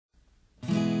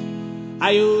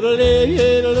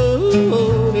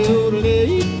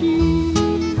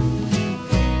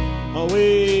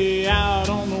Away out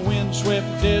on the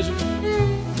windswept desert,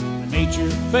 nature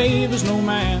favors no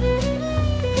man.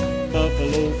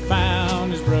 Buffalo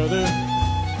found his brother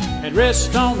at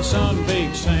rest on the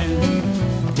sun-baked sand.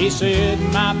 He said,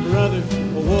 "My brother,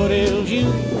 what ails you?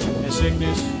 Has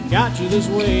sickness got you this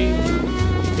way?"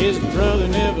 His brother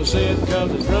never said, 'cause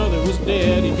his brother was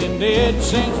dead. He'd been dead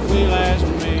since we last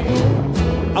met.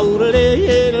 A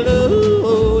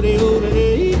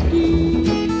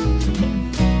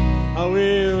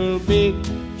real big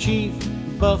chief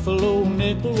Buffalo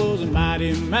Nickel was a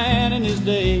mighty man in his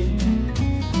day.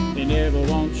 He never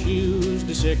once used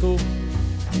a sickle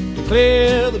to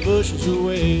clear the bushes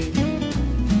away.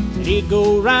 He'd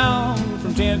go round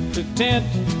from tent to tent,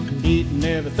 eating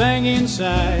everything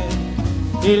inside.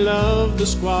 He loved the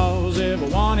squaws, every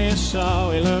one he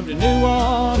saw. He loved a new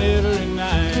one every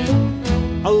night.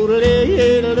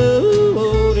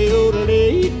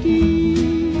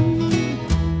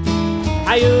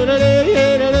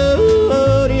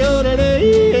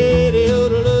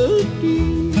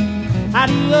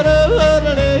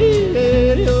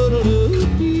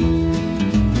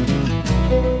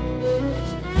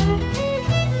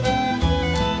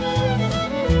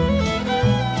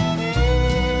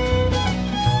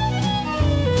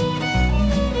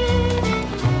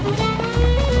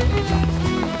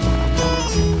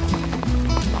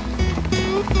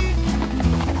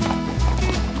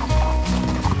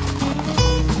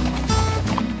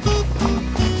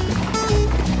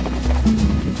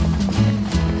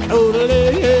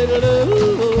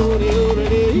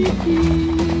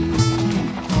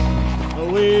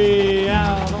 Away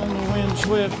out on the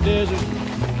windswept desert,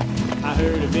 I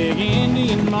heard a big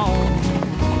Indian moan.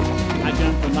 I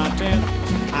jumped from my tent,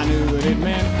 I knew what it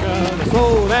meant, 'cause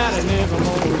before that I never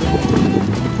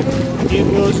moaned. It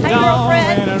was dawn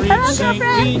when I reached St.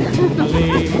 Pete, my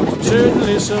legs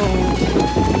certainly sore.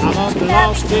 I must have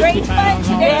lost 50 pounds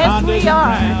on the Honda's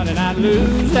ground, and I'd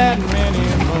lose that many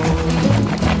more.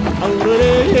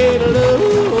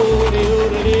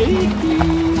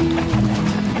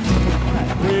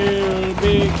 Real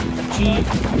big chief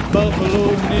Buffalo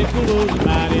Nickel was a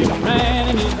mighty man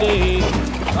in his day.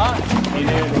 He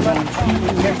never once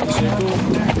used a sickle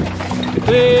to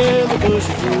clear the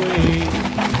bushes away.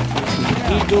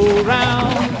 He'd go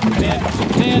round from tent to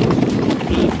tent,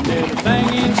 eating everything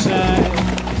inside.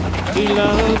 He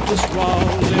loved the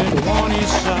squaws, every one he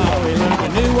saw. He loved a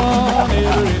new one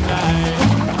every night.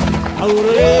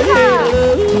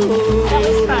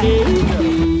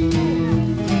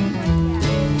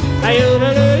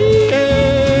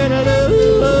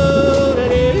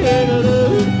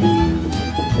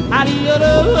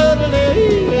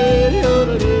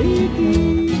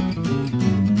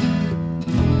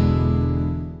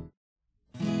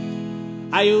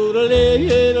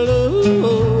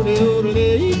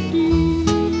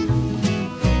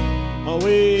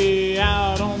 Away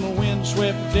out on the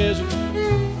windswept desert,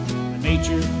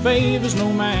 nature favors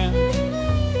no man.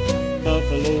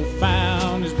 Buffalo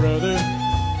found his brother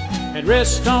at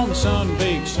rest on the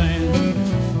sun-baked sand.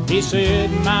 He said,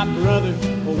 "My brother,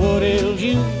 what ails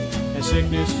you? Has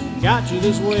sickness got you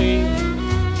this way?"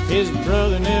 His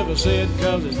brother never said,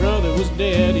 'cause his brother was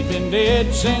dead. He'd been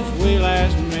dead since we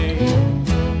last met.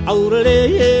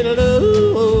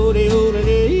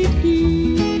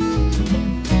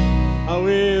 A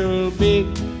real big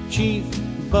chief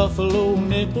Buffalo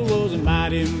Nickel was a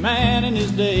mighty man in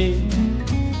his day.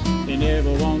 He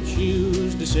never once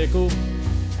used a sickle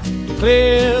to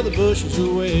clear the bushes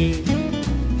away.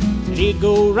 He'd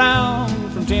go round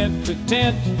from tent to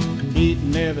tent,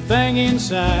 eating everything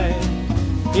inside.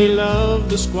 He loved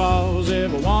the squaws,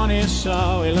 every one he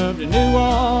saw. He loved a new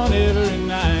one every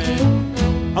night.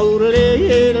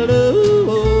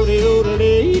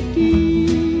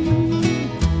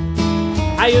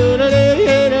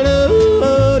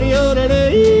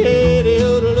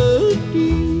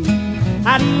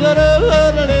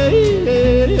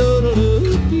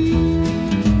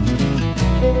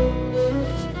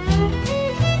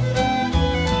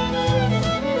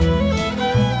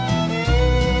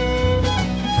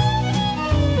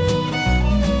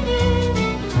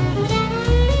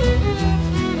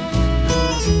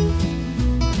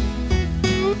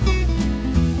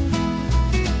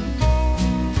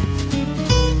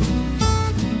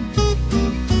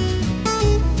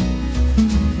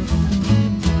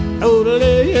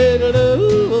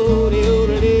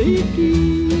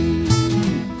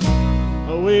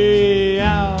 Away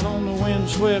out on the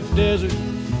windswept desert,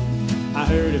 I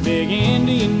heard a big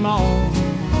Indian moan.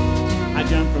 I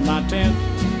jumped from my tent,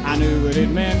 I I knew what it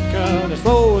meant, 'cause I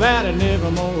swore that I'd never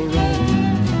more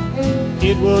roam.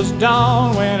 It was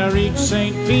dawn when I reached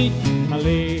St. Pete. My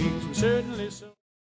legs were certainly so